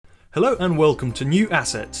Hello and welcome to New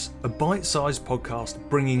Assets, a bite-sized podcast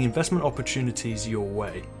bringing investment opportunities your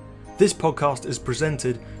way. This podcast is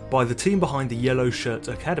presented by the team behind the Yellow Shirt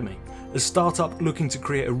Academy, a startup looking to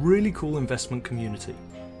create a really cool investment community.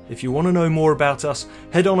 If you want to know more about us,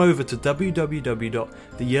 head on over to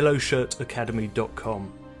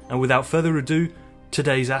www.theyellowshirtacademy.com. And without further ado,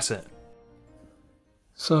 today's asset.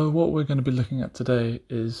 So what we're going to be looking at today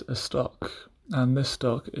is a stock, and this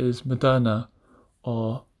stock is Moderna,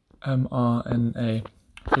 or MRNA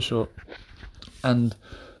for short. And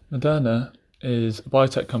Moderna is a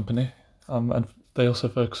biotech company, and they also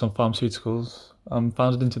focus on pharmaceuticals,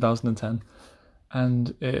 founded in 2010.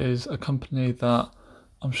 And it is a company that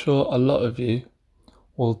I'm sure a lot of you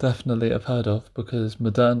will definitely have heard of, because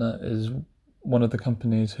Moderna is one of the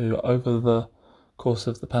companies who, over the course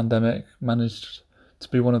of the pandemic, managed to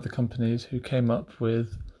be one of the companies who came up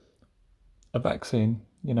with a vaccine,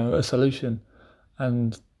 a solution.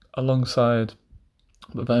 And alongside,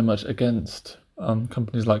 but very much against,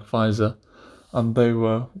 companies like Pfizer, they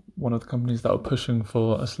were one of the companies that were pushing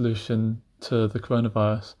for a solution to the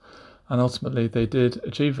coronavirus, and ultimately they did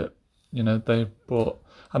achieve it.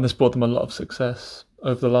 This brought them a lot of success.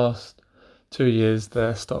 Over the last 2 years,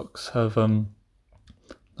 their stocks have risen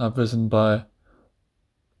by,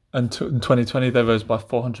 in 2020 they rose by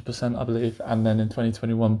 400%, I believe, and then in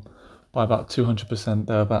 2021 by about 200%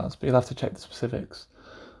 thereabouts, but you'll have to check the specifics.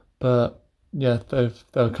 But yeah, they're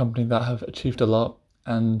a company that have achieved a lot,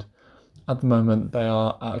 and at the moment they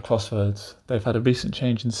are at a crossroads. They've had a recent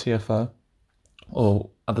change in CFO,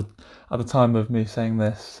 or at the time of me saying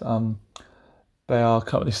this, they are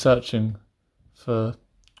currently searching for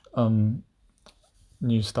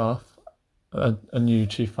new staff, a new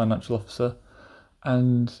chief financial officer,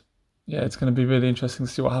 and yeah, it's going to be really interesting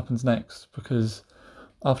to see what happens next, because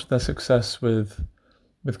after their success with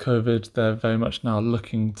COVID, they're very much now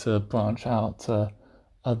looking to branch out to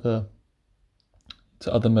other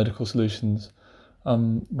medical solutions.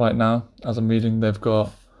 Right now, as I'm reading, they've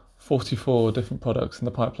got 44 different products in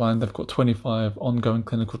the pipeline. They've got 25 ongoing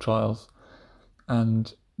clinical trials.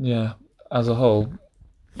 And yeah, as a whole,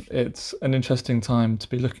 it's an interesting time to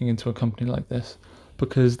be looking into a company like this,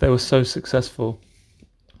 because they were so successful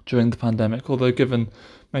during the pandemic. Although given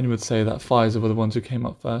many would say that Pfizer were the ones who came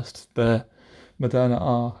up first, Moderna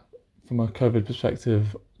are, from a COVID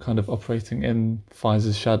perspective, kind of operating in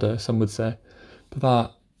Pfizer's shadow, some would say. But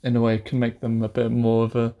that, in a way, can make them a bit more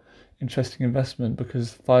of a interesting investment,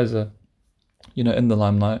 because Pfizer, in the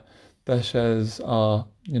limelight, their shares are,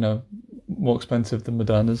 more expensive than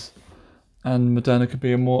Moderna's, and Moderna could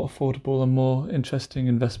be a more affordable and more interesting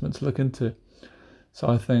investment to look into. So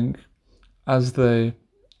I think as they,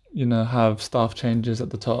 have staff changes at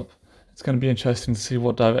the top, it's going to be interesting to see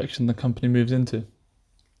what direction the company moves into.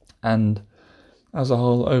 And as a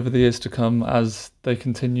whole, over the years to come, as they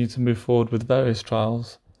continue to move forward with various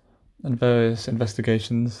trials and various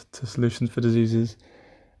investigations to solutions for diseases,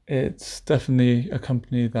 it's definitely a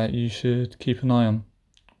company that you should keep an eye on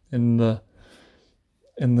in the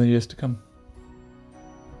years to come.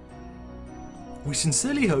 We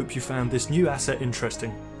sincerely hope you found this new asset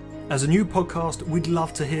interesting. As a new podcast, we'd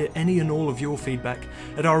love to hear any and all of your feedback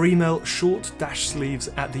at our email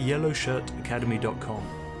short-sleeves@theyellowshirtacademy.com.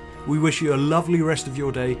 We wish you a lovely rest of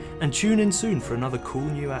your day, and tune in soon for another cool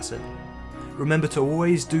new asset. Remember to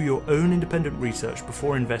always do your own independent research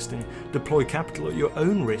before investing, deploy capital at your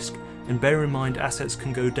own risk, and bear in mind assets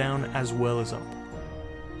can go down as well as up.